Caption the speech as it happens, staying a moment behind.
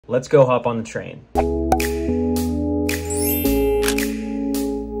let's go hop on the train.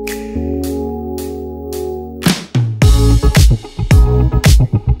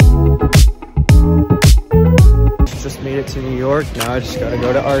 Just made it to New York. Now I just gotta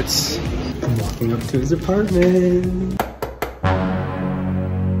go to Arts. I'm walking up to his apartment.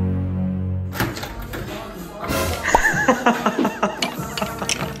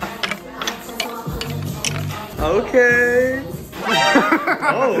 Okay.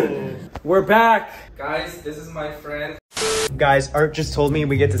 Oh, we're back. Guys, this is my friend. Guys, Art just told me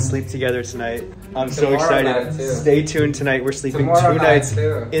we get to sleep together tonight. I'm so excited. Stay tuned tonight. We're sleeping 2 nights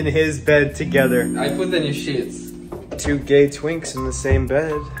in his bed together. I put the new sheets. 2 gay twinks in the same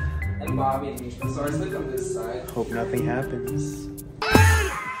bed. And Bobby and me. So I sleep on this side. Hope nothing happens.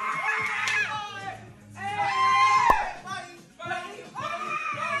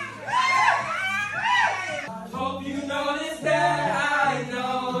 Hope you notice that I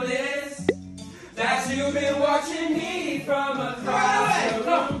noticed that you've been watching me from across the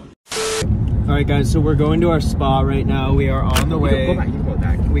room. Alright guys, so we're going to our spa right now. We are on the way. Go back, you can go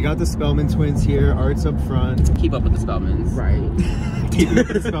back. We got the Spellman twins here. Art's up front. Keep up with the Spellmans. Right. Keep up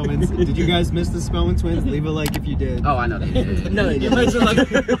with the Spellmans. Did you guys miss the Spellman twins? Leave a like if you did. Oh, I know they did. No, they did. 0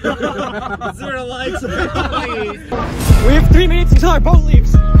 likes. We have 3 minutes until our boat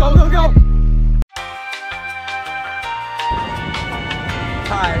leaves. Go, go, go.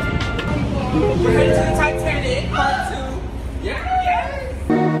 Hi. We're headed to the Titanic, part 2. Yeah, yeah.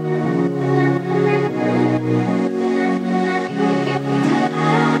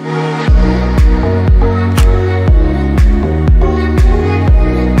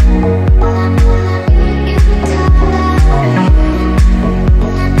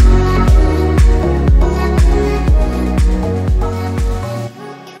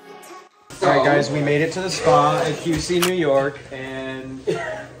 Alright guys, we made it to the spa at QC New York, and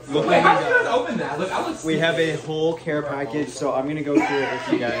look Wait, how did you guys open that? Look, I look. We have a whole care package, so I'm gonna go through it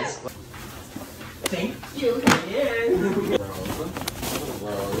with you guys. Thank you.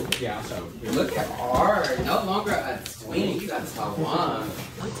 Yeah, so look at art. No longer a swing. You got Taiwan.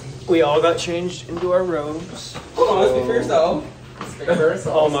 We all got changed into our robes. Oh, let's be first though.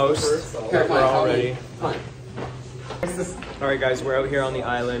 Almost. We're all ready. Fine. Alright guys, we're out here on the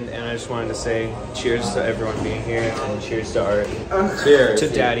island, and I just wanted to say cheers to everyone being here, and cheers to Art. Cheers. To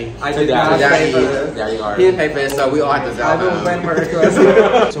Daddy. Daddy Art. He didn't pay for this, so we all had to sell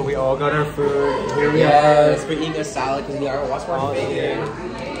him. So we all got our food. Here we Yes, we're eating a salad because we are watching eating.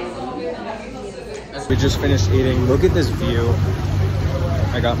 We just finished eating. Look at this view.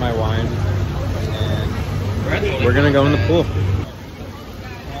 I got my wine, and we're gonna go in the pool.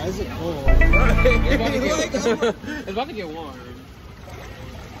 Why is it cold? It's about to get warm.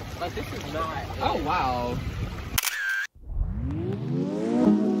 Like, this is not. Oh, wow.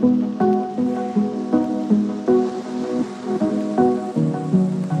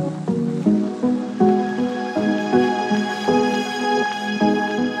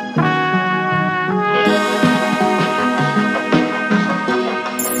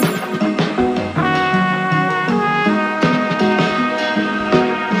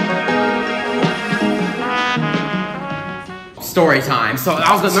 Story time. So remember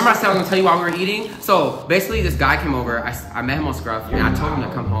I said I was gonna tell you while we were eating? So basically this guy came over, I met him on Scruff, and I told him to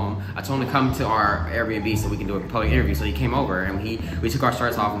come home. I told him to come to our Airbnb so we can do a public interview. So he came over and we took our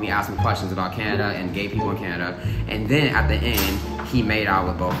shirts off and we asked him questions about Canada and gay people in Canada. And then at the end, he made out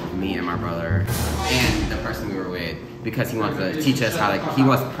with both me and my brother and the person we were with, because he wanted to teach us how, like, he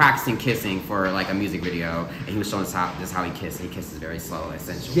was practicing kissing for like a music video, and he was showing us how he kissed. And he kisses very slow,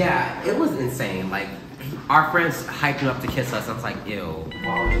 essentially. Yeah, it was insane. Like, our friends hyped him up to kiss us. I was like, ew.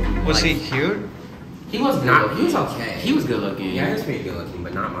 Was he cute? He was not. He was okay. He was good looking. Yeah, he was pretty good looking,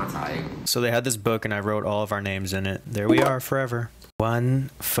 but not my type. So they had this book, and I wrote all of our names in it. There we are forever. 1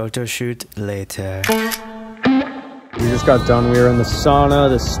 photo shoot later. We just got done. We were in the sauna,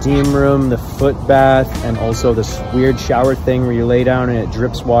 the steam room, the foot bath, and also this weird shower thing where you lay down and it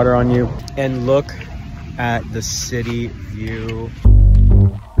drips water on you. And look at the city view.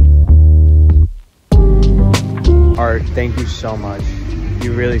 Art, thank you so much.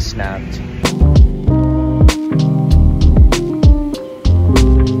 You really snapped.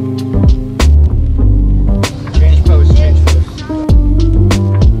 Change pose, change pose.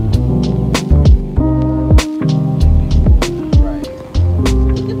 Right.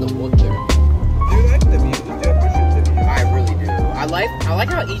 Look at the wood there. Do you like the view? Do you appreciate the view? I really do. I like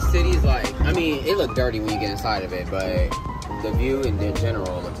how each city is like. I mean, it looked dirty when you get inside of it, but the view in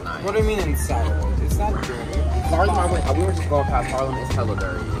general looks nice. What do you mean inside of it? It's not dirty. Harlem, we were just going past Harlem. It's hella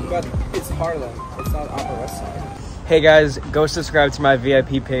dirty. But it's Harlem. It's not Upper West Side. Hey guys, go subscribe to my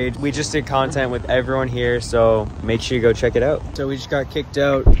VIP page. We just did content with everyone here, so make sure you go check it out. So we just got kicked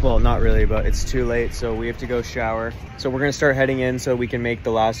out. Well, not really, but it's too late, so we have to go shower. So we're gonna start heading in so we can make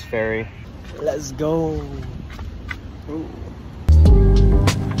the last ferry. Let's go. Ooh.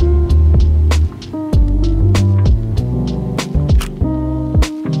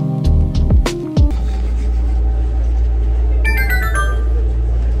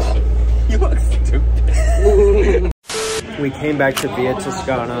 You look stupid. We came back to Via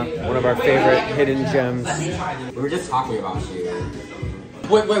Toscana, one of our favorite hidden gems. We were just talking about you.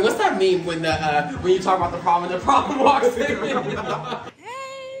 Wait, what's that meme when you talk about the problem and the problem walks in?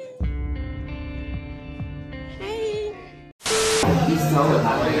 He's so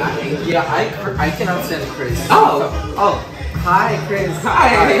happy. Yeah, I cannot stand Chris. Oh, hi Chris.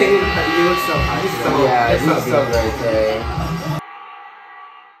 Hi. You look so happy. Yeah, it's so great today.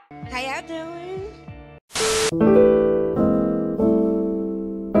 How y'all doing?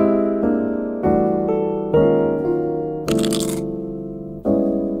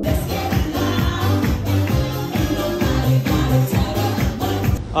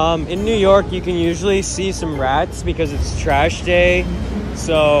 In New York, you can usually see some rats because it's trash day.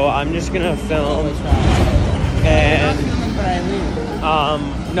 So I'm just gonna film. And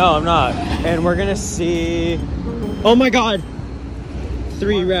no, I'm not. And we're gonna see. Oh my God!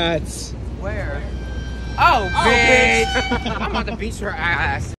 3 rats. Where? Oh, bitch! I'm about to beat your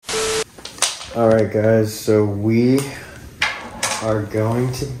ass. All right, guys. So we are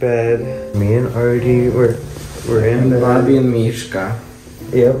going to bed. Me and Artie, we're in bed. Bobby and Mishka.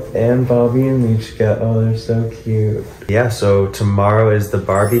 Yep, and Bobby and Mishka. Oh, they're so cute. Yeah, so tomorrow is the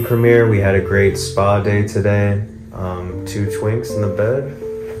Barbie premiere. We had a great spa day today. 2 twinks in the bed.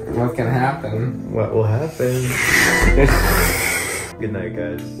 What can happen? What will happen? Good night,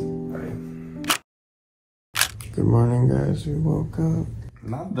 guys. Good morning, guys. We woke up.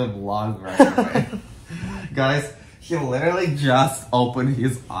 Not the vlog right away. Guys, he literally just opened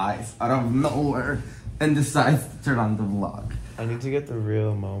his eyes out of nowhere and decides to turn on the vlog. I need to get the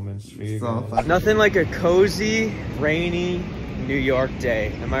real moments for you So guys. funny. Nothing like a cozy, rainy New York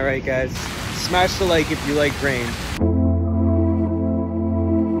day. Am I right, guys? Smash the like if you like rain.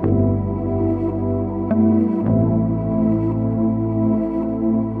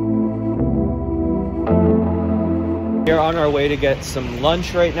 We're on our way to get some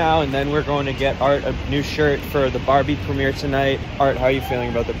lunch right now, and then we're going to get Art a new shirt for the Barbie premiere tonight. Art, how are you feeling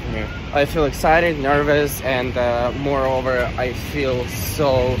about the premiere? I feel excited, nervous, and moreover, I feel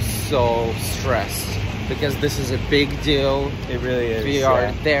so stressed because this is a big deal. It really is. We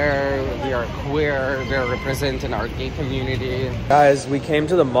are there, we are queer, we're representing our gay community. Guys, we came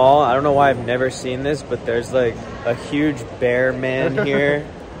to the mall. I don't know why I've never seen this, but there's like a huge bear man here.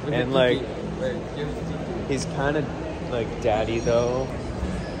 And like, he's kind of like daddy though.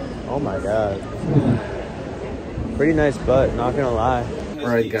 Oh my God. Pretty nice butt, not gonna lie.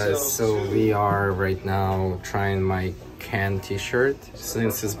 Alright guys, so we are right now trying my Ken t-shirt.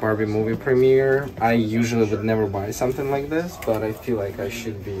 Since it's Barbie movie premiere, I usually would never buy something like this, but I feel like I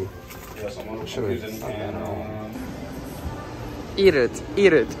should be. Eat it,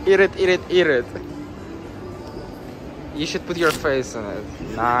 eat it, eat it, eat it, eat it. You should put your face in it.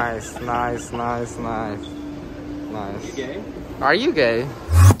 Nice, nice, nice, nice. Nice. You gay? Are you gay?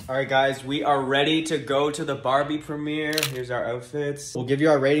 Alright guys, we are ready to go to the Barbie premiere. Here's our outfits. We'll give you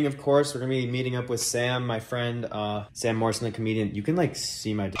our rating, of course. We're gonna be meeting up with Sam, my friend, Sam Morrison, the comedian. You can like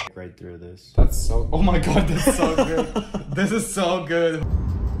see my dick right through this. That's so. Oh my God, that's so good. This is so good.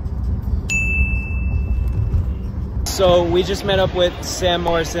 So we just met up with Sam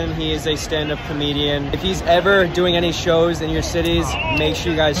Morrison. He is a stand-up comedian. If he's ever doing any shows in your cities, make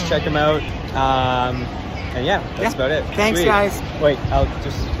sure you guys check him out. And yeah, that's about it. Thanks, Sweet. guys. Wait, I'll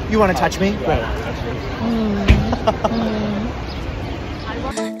just... You want to touch me?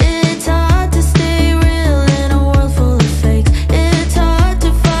 It's hard to stay real in a world full of fakes. It's hard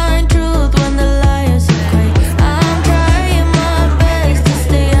to find truth when the liars are fake. I'm trying my best to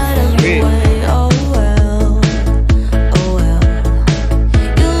stay out of the way. Oh well, oh well.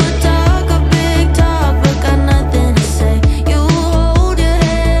 You talk a big talk, but got nothing to say. You hold your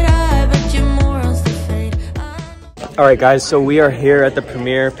head high, but your morals to fade. All right, guys, so we are here at the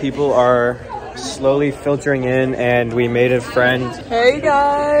premiere. People are slowly filtering in, and we made a friend. Hey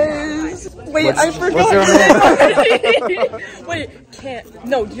guys! Wait, I forgot. What's your name? Wait, Cam.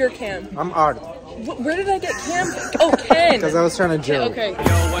 No, you're Cam. I'm Art. Where did I get Cam? Oh, Ken. Because I was trying to joke. Okay. Yo,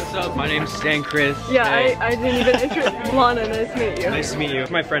 what's up? My name's StanChris. Yeah, I didn't even introduce Lana. Nice to meet you. Nice to meet you.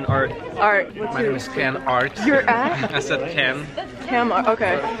 My friend Art. Art, what's My name is Ken Art. your at? I said Ken. Cam,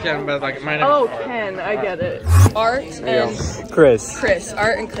 okay. Ken, but like my name. Oh, Ken, I get it. Art and Chris. Chris.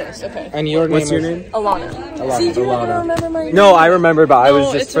 Art and Chris, okay. And your name What's your is? name? Alana. See, do you want to remember my name? No, I remember, but I was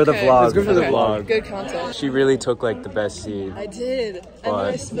No, just it's for the okay. vlog. It's good for the Okay. vlog. Good content. She really took like the best seed. I did. And then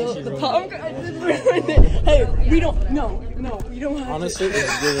But- I spilled the pop. I did ruin it. Hey, we don't. No, we don't have Honestly, to.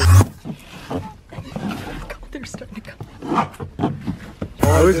 it's really. They're starting to come.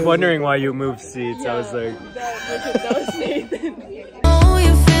 I was wondering why you moved seats. I was like, That was Nathan. Oh,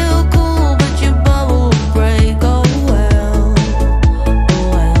 you feel cool, but your bubble will break. Oh well, oh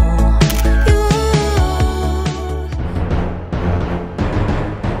well.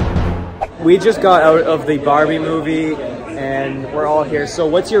 we just got out of the Barbie movie and we're all here. So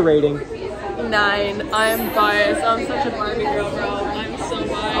what's your rating? 9. I'm biased. I'm such a Barbie girl, bro. I'm so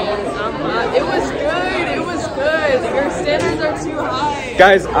biased. It was good. It was good. Your standards are too high.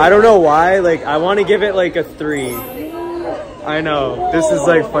 Guys, I don't know why. Like, I want to give it like a 3. I know. This is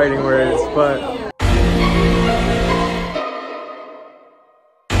like fighting words, but...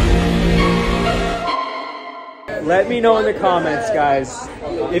 Let me know in the comments, guys.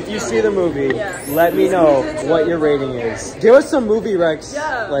 If you see the movie, let me know what your rating is. Give us some movie recs.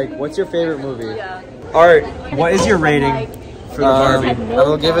 Yeah. Like, what's your favorite movie? Yeah. Art, what is your rating for the Barbie? I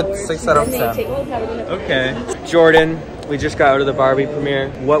will give it 6 out of 10. Okay. Jordan, we just got out of the Barbie premiere.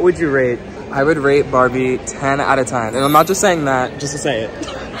 What would you rate? I would rate Barbie 10 out of 10. And I'm not just saying that, just to say it.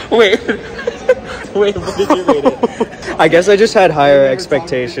 Wait. Wait, what did you rate it? I guess I just had higher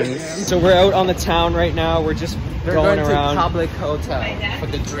expectations. So we're out on the town right now. We're just going around. to Public Hotel for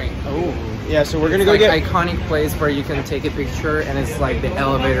the drink. Oh, yeah. So we're gonna go Like get. iconic place where you can take a picture and it's like the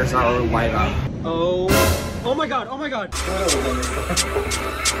elevators are all light up. Oh. Oh my God. Oh my God.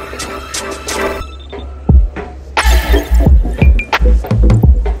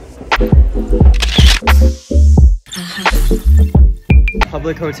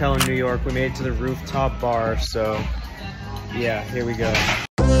 Public hotel in New York. We made it to the rooftop bar. So, yeah, here we go.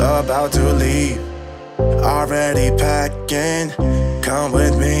 About to leave, already packing. Come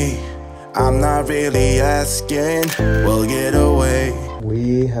with me, I'm not really asking. We'll get away.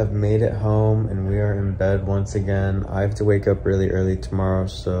 We have made it home and we are in bed once again. I have to wake up really early tomorrow,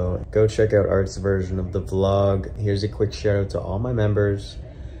 so go check out Art's version of the vlog. Here's a quick shout out to all my members.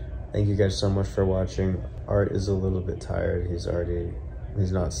 Thank you guys so much for watching. Art is a little bit tired.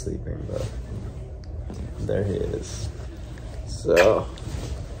 He's not sleeping, but there he is. So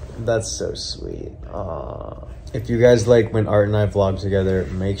that's so sweet. Aww. If you guys like when Art and I vlog together,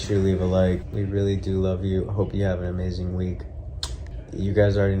 make sure you leave a like. We really do love you. I hope you have an amazing week. You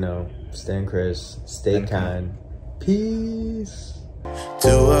guys already know. StanChris. Stay kind. Peace.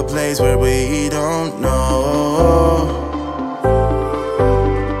 To a place where we don't know.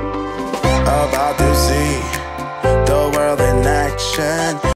 About to see the world in action.